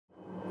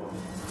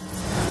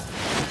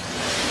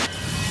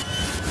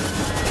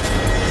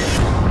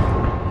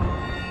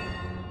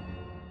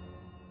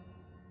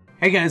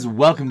Hey guys,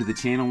 welcome to the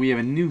channel. We have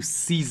a new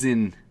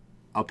season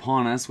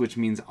upon us, which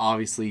means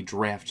obviously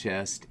draft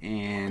chest,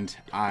 and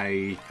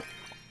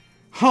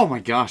oh my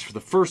gosh, for the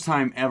first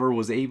time ever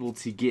was able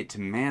to get to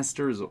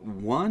Masters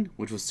 1,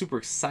 which was super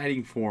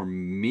exciting for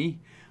me.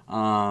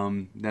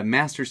 That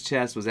Masters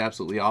chest was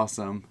absolutely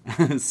awesome.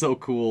 So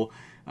cool.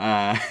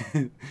 I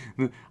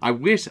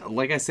wish,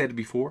 like I said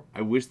before,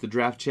 I wish the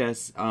draft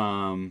chests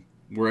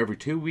were every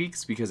 2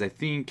 weeks, because I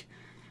think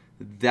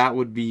that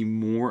would be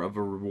more of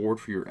a reward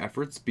for your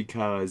efforts,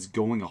 because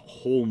going a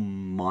whole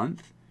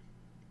month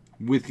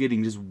with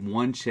getting just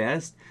one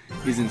chest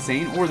is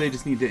insane. Or they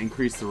just need to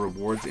increase the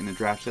rewards in the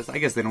draft chest. I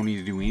guess they don't need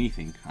to do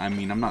anything. I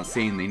mean, I'm not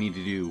saying they need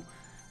to do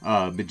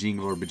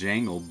bejingle or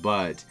bejangle,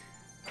 but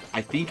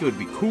I think it would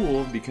be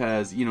cool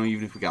because, you know,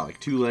 even if we got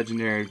like 2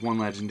 legendaries, 1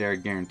 legendary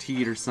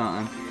guaranteed or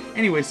something.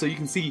 Anyway, so you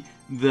can see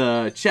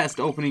the chest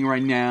opening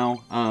right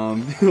now.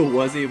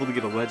 Was able to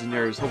get a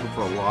legendary. I was hoping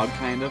for a log,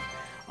 kind of.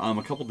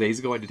 A couple days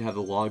ago I did have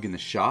the log in the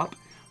shop,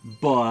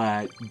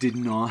 but did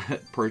not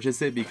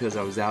purchase it because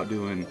I was out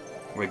doing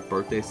like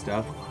birthday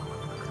stuff.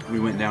 We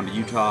went down to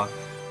Utah.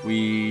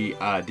 We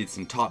did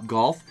some Top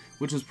Golf,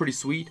 which was pretty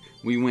sweet.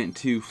 We went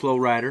to Flow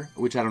Rider,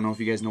 which I don't know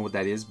if you guys know what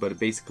that is, but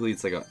basically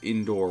it's like an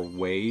indoor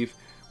wave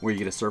where you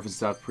get to surf and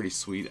stuff. Pretty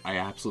sweet. I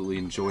absolutely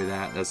enjoy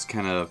that. That's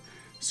kind of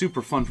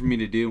super fun for me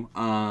to do.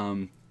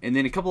 And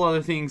then a couple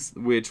other things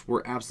which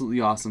were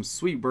absolutely awesome.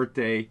 Sweet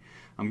birthday.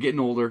 I'm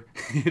getting older.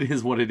 It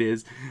is what it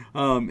is.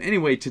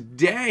 Anyway,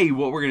 today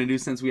what we're going to do,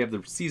 since we have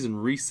the season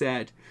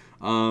reset,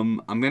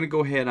 I'm going to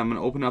go ahead, I'm going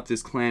to open up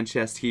this clan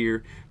chest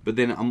here, but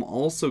then I'm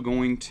also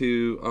going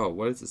to, oh,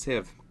 what does it say? I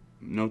have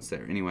notes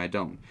there. Anyway, I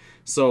don't.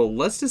 So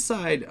let's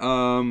decide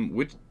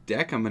which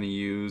deck I'm going to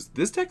use.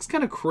 This deck's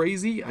kind of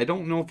crazy. I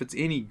don't know if it's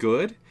any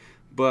good,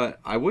 but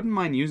I wouldn't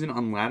mind using it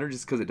on ladder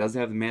just because it does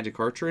have the magic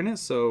archer in it,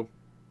 so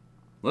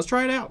let's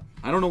try it out.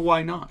 I don't know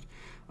why not.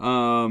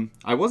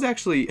 I was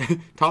actually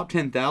top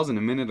 10,000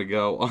 a minute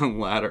ago on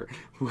ladder,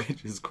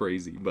 which is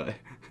crazy, but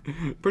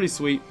pretty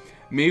sweet.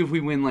 Maybe if we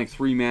win like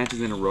 3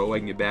 matches in a row, I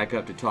can get back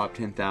up to top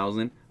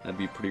 10,000. That'd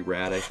be pretty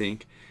rad, I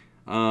think.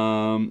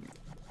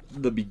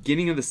 The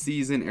beginning of the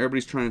season,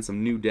 everybody's trying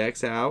some new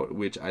decks out,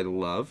 which I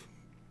love.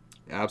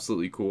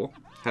 Absolutely cool.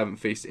 Haven't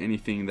faced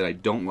anything that I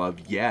don't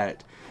love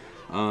yet,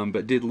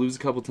 but did lose a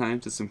couple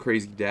times to some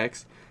crazy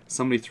decks.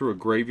 Somebody threw a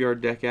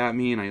graveyard deck at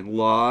me and I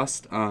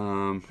lost.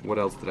 What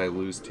else did I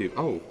lose to?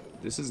 Oh,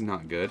 this is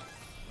not good.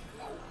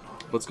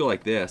 Let's go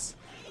like this.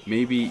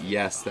 Maybe,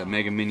 yes, that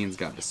Mega Minions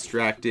got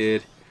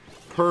distracted.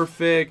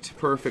 Perfect,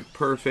 perfect,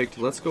 perfect.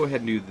 Let's go ahead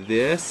and do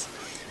this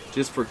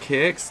just for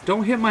kicks.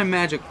 Don't hit my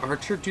magic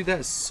archer. Dude, that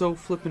is so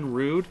flippin'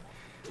 rude.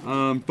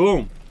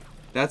 Boom.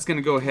 That's going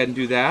to go ahead and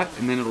do that.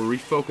 And then it'll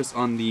refocus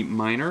on the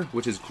miner,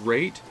 which is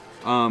great.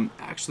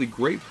 Actually,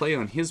 great play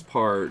on his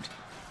part.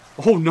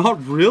 Oh,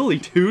 not really,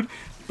 dude.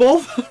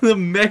 Both the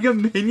Mega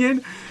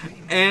Minion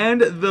and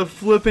the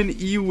flippin'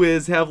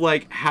 E-Wiz have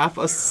like half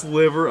a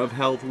sliver of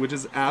health, which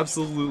is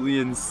absolutely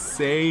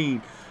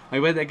insane.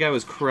 I bet that guy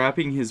was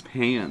crapping his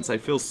pants. I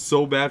feel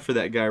so bad for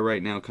that guy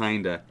right now,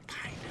 kinda.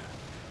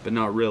 But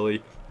not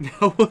really.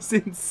 That was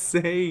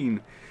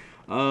insane.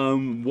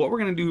 What we're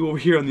gonna do over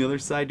here on the other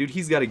side, dude,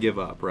 he's gotta give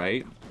up,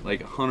 right?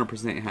 Like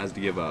 100% has to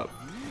give up.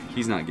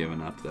 He's not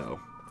giving up, though.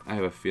 I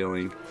have a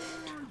feeling.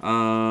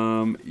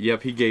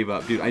 Yep, he gave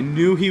up, dude. I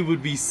knew he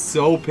would be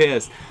so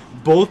pissed.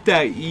 Both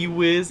that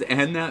E-Wiz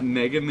and that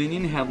Mega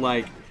Minion had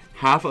like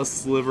half a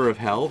sliver of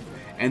health,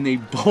 and they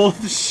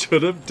both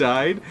should have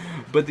died,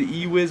 but the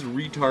E-Wiz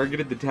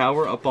retargeted the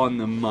tower up on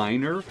the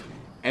miner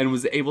and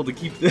was able to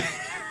keep the...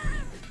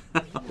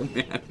 Oh,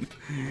 man.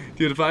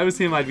 Dude, if I was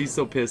him, I'd be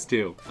so pissed,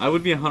 too. I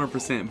would be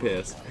 100%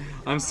 pissed.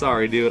 I'm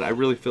sorry, dude. I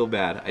really feel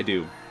bad. I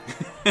do.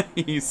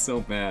 He's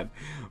so mad.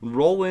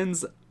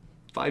 Rollins...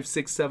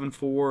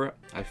 5674.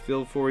 I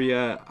feel for you.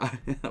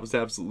 That was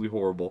absolutely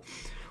horrible.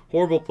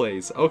 Horrible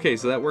plays. Okay,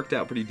 so that worked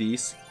out pretty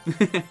decent.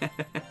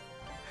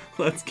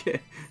 Let's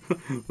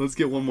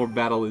get one more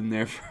battle in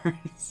there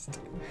first.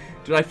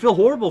 Dude, I feel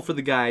horrible for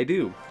the guy. I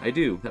do.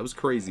 That was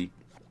crazy.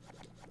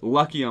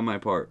 Lucky on my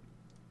part.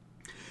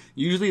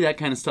 Usually that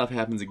kind of stuff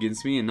happens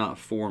against me and not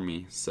for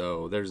me.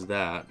 So there's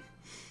that.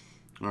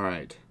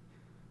 Alright.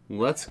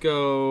 Let's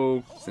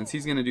go. Since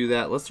he's going to do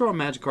that, let's throw a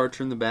magic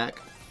archer in the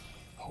back.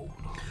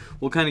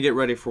 We'll kind of get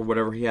ready for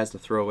whatever he has to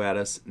throw at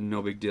us.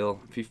 No big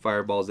deal. If he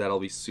fireballs that, I'll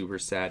be super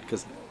sad.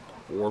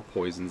 Or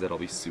poisons that, I'll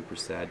be super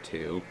sad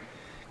too.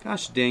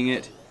 Gosh dang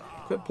it.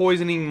 Quit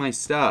poisoning my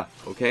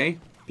stuff, okay?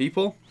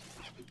 People?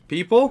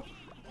 People?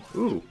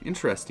 Ooh,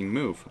 interesting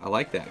move. I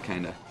like that,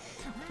 kind of.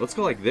 Let's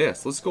go like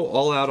this. Let's go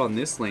all out on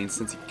this lane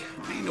since he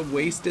kind of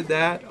wasted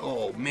that.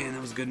 Oh, man,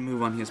 that was a good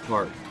move on his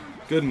part.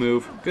 Good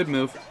move. Good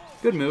move.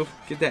 Good move.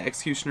 Get that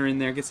Executioner in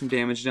there. Get some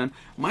damage done.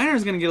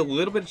 Miner's going to get a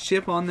little bit of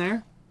chip on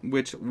there,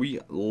 which we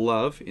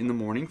love in the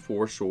morning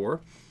for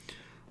sure.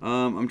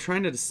 I'm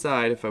trying to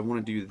decide if I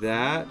want to do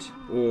that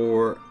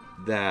or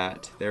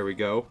that. There we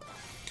go.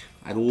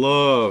 I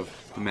love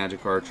the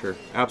Magic Archer.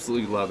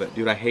 Absolutely love it.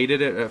 Dude, I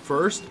hated it at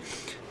first,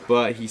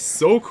 but he's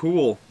so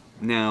cool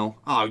now.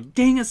 Oh,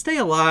 dang it, stay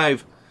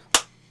alive.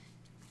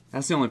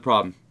 That's the only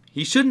problem.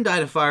 He shouldn't die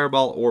to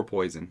fireball or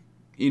poison,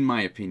 in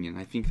my opinion.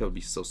 I think that would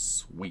be so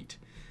sweet.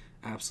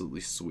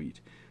 Absolutely sweet.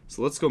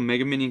 So let's go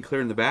Mega Minion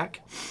clear in the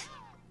back.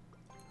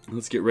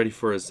 Let's get ready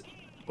for his...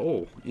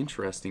 Oh,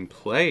 interesting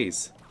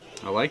plays.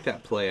 I like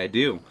that play, I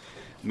do.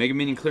 Mega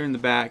Minion clear in the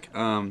back.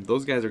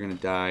 Those guys are going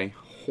to die.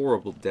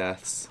 Horrible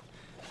deaths.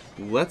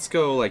 Let's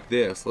go like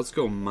this. Let's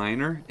go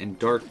Miner and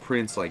Dark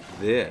Prince like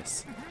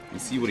this.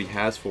 And see what he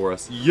has for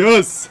us.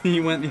 Yes! He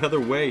went the other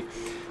way.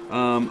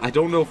 I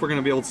don't know if we're going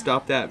to be able to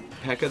stop that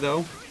P.E.K.K.A.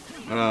 though.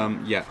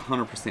 Yeah,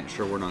 100%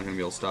 sure we're not going to be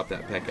able to stop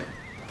that P.E.K.K.A.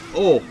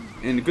 Oh,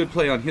 and a good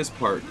play on his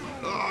part.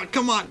 Oh,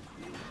 come on.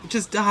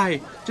 Just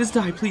die. Just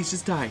die, please.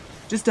 Just die.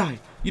 Just die.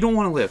 You don't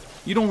want to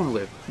live. You don't want to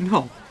live.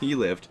 No, he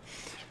lived.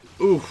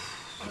 Oof.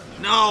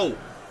 No!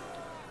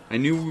 I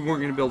knew we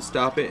weren't going to be able to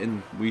stop it,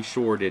 and we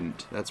sure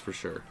didn't. That's for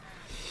sure.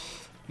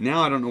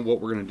 Now I don't know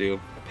what we're going to do.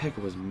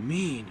 P.E.K.K.A. was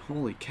mean.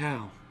 Holy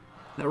cow.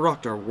 That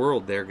rocked our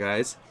world there,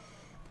 guys.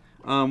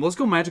 Let's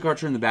go Magic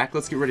Archer in the back.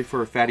 Let's get ready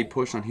for a fatty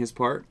push on his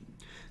part.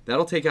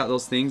 That'll take out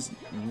those things.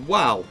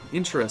 Wow,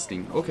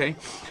 interesting. Okay,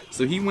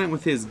 so he went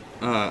with his...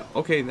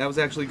 okay, that was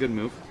actually a good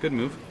move. Good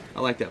move.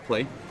 I like that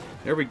play.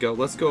 There we go.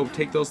 Let's go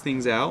take those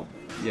things out.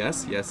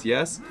 Yes, yes,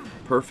 yes.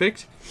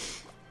 Perfect.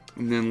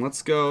 And then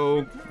let's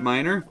go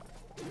Miner.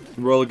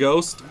 Roll a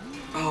Ghost.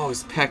 Oh,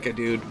 his P.E.K.K.A.,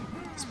 dude.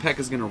 His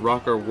P.E.K.K.A.'s going to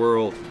rock our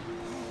world.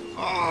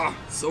 Ah,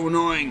 oh, so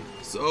annoying.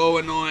 So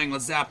annoying.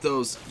 Let's zap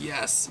those.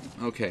 Yes.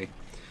 Okay.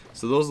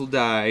 So those will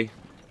die.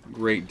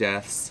 Great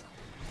deaths.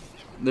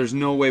 There's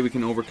no way we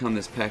can overcome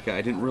this P.E.K.K.A.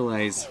 I didn't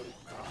realize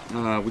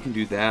we can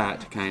do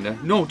that, kind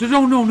of. No,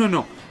 no, no, no,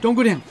 no. Don't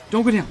go down.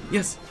 Don't go down.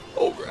 Yes.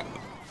 Oh, crap.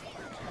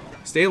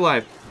 Stay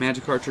alive,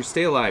 Magic Archer.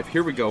 Stay alive.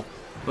 Here we go.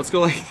 Let's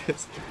go like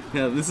this.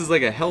 Yeah, this is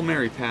like a Hail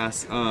Mary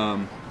pass.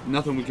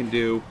 Nothing we can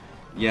do.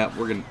 Yeah,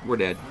 we're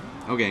dead.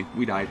 Okay,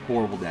 we died.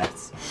 Horrible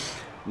deaths.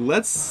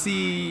 Let's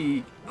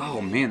see.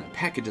 Oh, man. The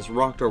P.E.K.K.A. just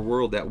rocked our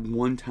world that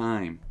one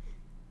time.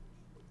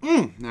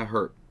 That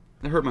hurt.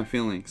 That hurt my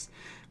feelings.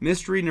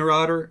 Mystery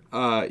Marauder,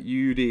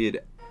 you did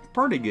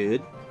pretty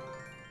good.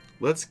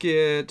 Let's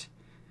get,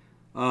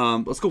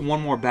 let's go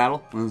one more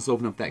battle, and let's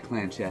open up that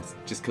clan chest,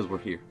 just because we're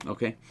here,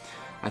 okay?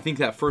 I think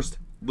that first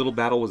little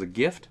battle was a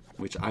gift,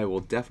 which I will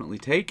definitely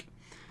take.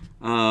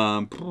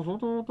 Let's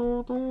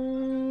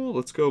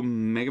go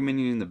Mega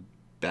Minion in the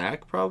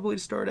back, probably,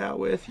 to start out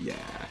with. Yeah.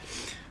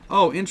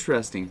 Oh,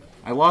 interesting.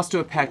 I lost to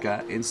a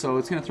P.E.K.K.A., and so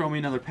it's going to throw me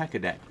another P.E.K.K.A.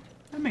 deck.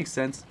 That makes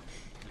sense.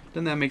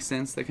 Doesn't that make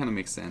sense? That kind of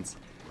makes sense.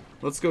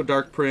 Let's go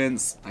Dark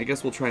Prince. I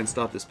guess we'll try and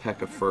stop this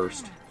P.E.K.K.A.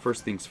 first.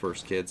 First things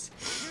first, kids.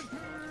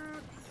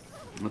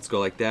 Let's go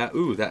like that.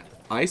 Ooh, that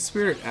Ice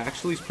Spirit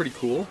actually is pretty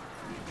cool.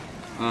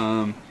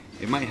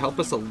 It might help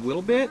us a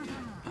little bit.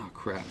 Oh,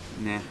 crap.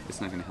 Nah,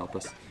 it's not going to help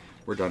us.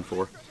 We're done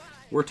for.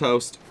 We're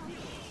toast.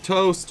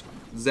 Toast.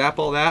 Zap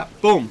all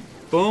that. Boom.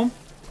 Boom.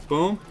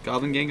 Boom.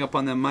 Goblin Gang up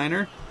on that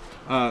Miner.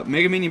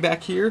 Mega Minion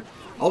back here.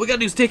 All we got to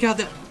do is take out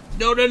that...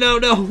 No, no, no,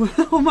 no.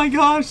 Oh my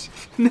gosh.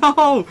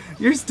 No.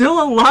 You're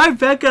still alive,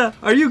 P.E.K.K.A.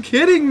 Are you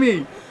kidding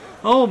me?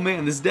 Oh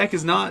man, this deck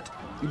is not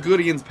good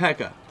against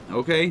P.E.K.K.A.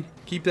 Okay?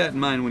 Keep that in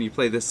mind when you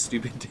play this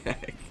stupid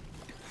deck.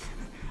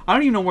 I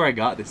don't even know where I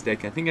got this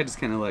deck. I think I just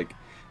kind of like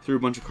threw a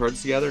bunch of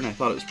cards together and I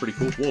thought it was pretty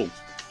cool. Whoa.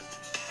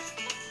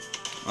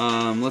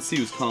 Let's see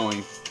who's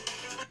calling.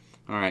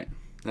 Alright.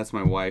 That's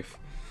my wife.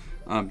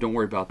 Don't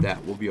worry about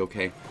that. We'll be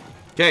okay.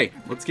 Okay,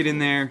 let's get in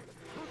there.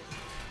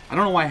 I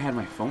don't know why I had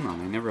my phone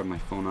on. I never have my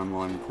phone on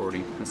while I'm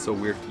recording. That's so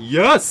weird.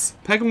 Yes!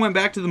 P.E.K.K.A. went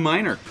back to the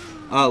Miner.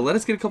 Let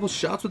us get a couple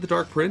shots with the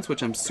Dark Prince,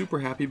 which I'm super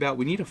happy about.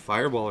 We need a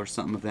Fireball or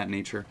something of that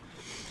nature.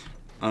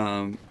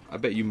 I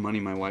bet you money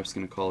my wife's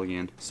going to call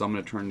again. So I'm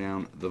going to turn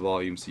down the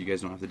volume so you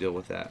guys don't have to deal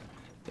with that.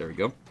 There we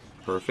go.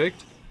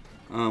 Perfect.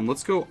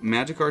 Let's go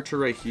Magic Archer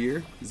right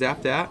here.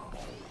 Zap that.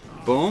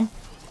 Boom.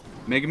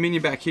 Mega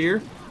Minion back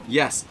here.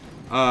 Yes.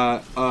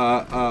 Oh,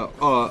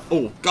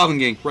 Goblin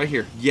Gang right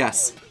here.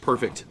 Yes.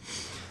 Perfect.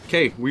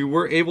 Okay, we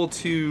were able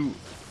to...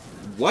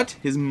 What?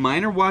 His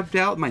Miner wiped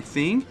out my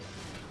thing?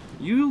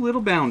 You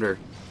little bounder.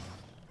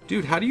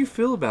 Dude, how do you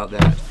feel about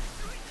that?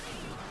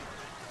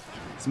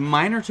 His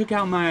Miner took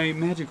out my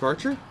Magic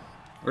Archer?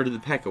 Or did the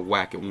P.E.K.K.A.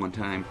 whack it one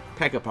time?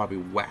 P.E.K.K.A. probably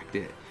whacked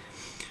it.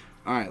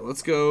 Alright,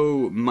 let's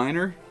go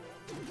Miner.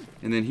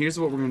 And then here's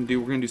what we're going to do.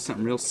 We're going to do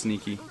something real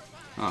sneaky.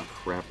 Oh,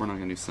 crap. We're not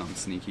going to do something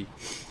sneaky.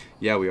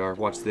 Yeah, we are.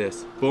 Watch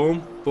this.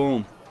 Boom,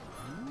 boom.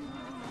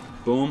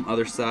 Boom,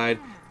 other side.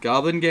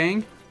 Goblin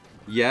Gang.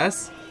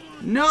 Yes.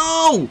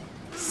 No!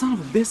 Son of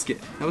a biscuit.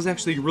 That was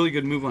actually a really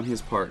good move on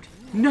his part.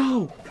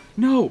 No!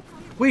 No!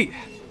 Wait.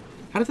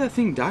 How did that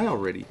thing die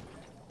already?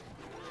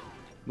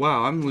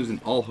 Wow, I'm losing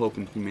all hope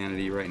in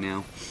humanity right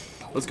now.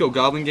 Let's go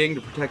Goblin Gang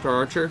to protect our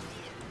archer.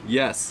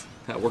 Yes.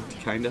 That worked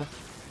kinda.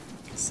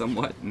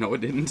 Somewhat. No, it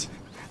didn't.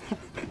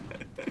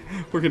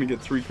 We're gonna get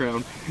 3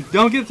 crown.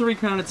 Don't get 3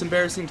 crown. It's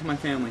embarrassing to my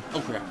family.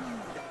 Oh, crap.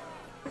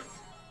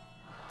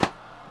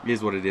 It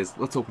is what it is.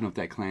 Let's open up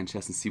that clan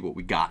chest and see what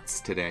we got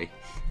today.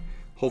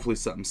 Hopefully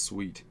something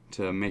sweet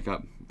to make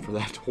up for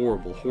that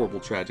horrible, horrible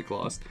tragic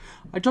loss.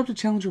 I dropped a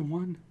Challenger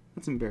 1.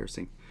 That's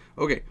embarrassing.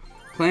 Okay,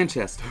 Clan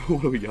chest.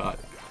 What do we got?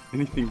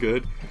 Anything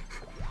good?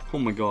 Oh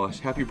my gosh.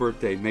 Happy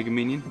birthday, Mega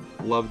Minion.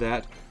 Love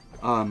that.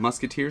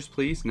 Musketeers,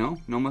 please. No?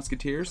 No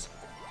Musketeers?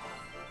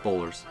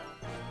 Bowlers.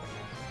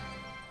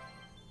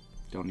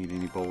 Don't need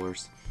any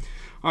bowlers.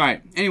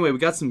 Alright, anyway, we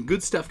got some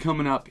good stuff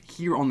coming up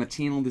here on the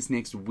channel this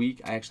next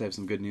week. I actually have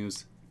some good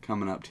news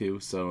coming up too,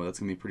 so that's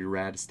going to be pretty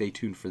rad. Stay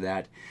tuned for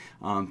that.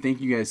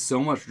 Thank you guys so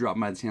much for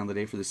dropping by the channel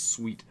today for this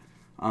sweet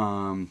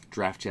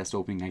draft chest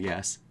opening, I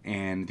guess,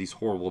 and these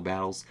horrible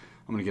battles.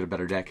 I'm going to get a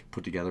better deck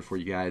put together for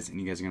you guys, and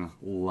you guys are going to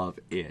love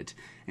it.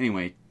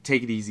 Anyway,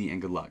 take it easy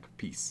and good luck.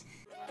 Peace.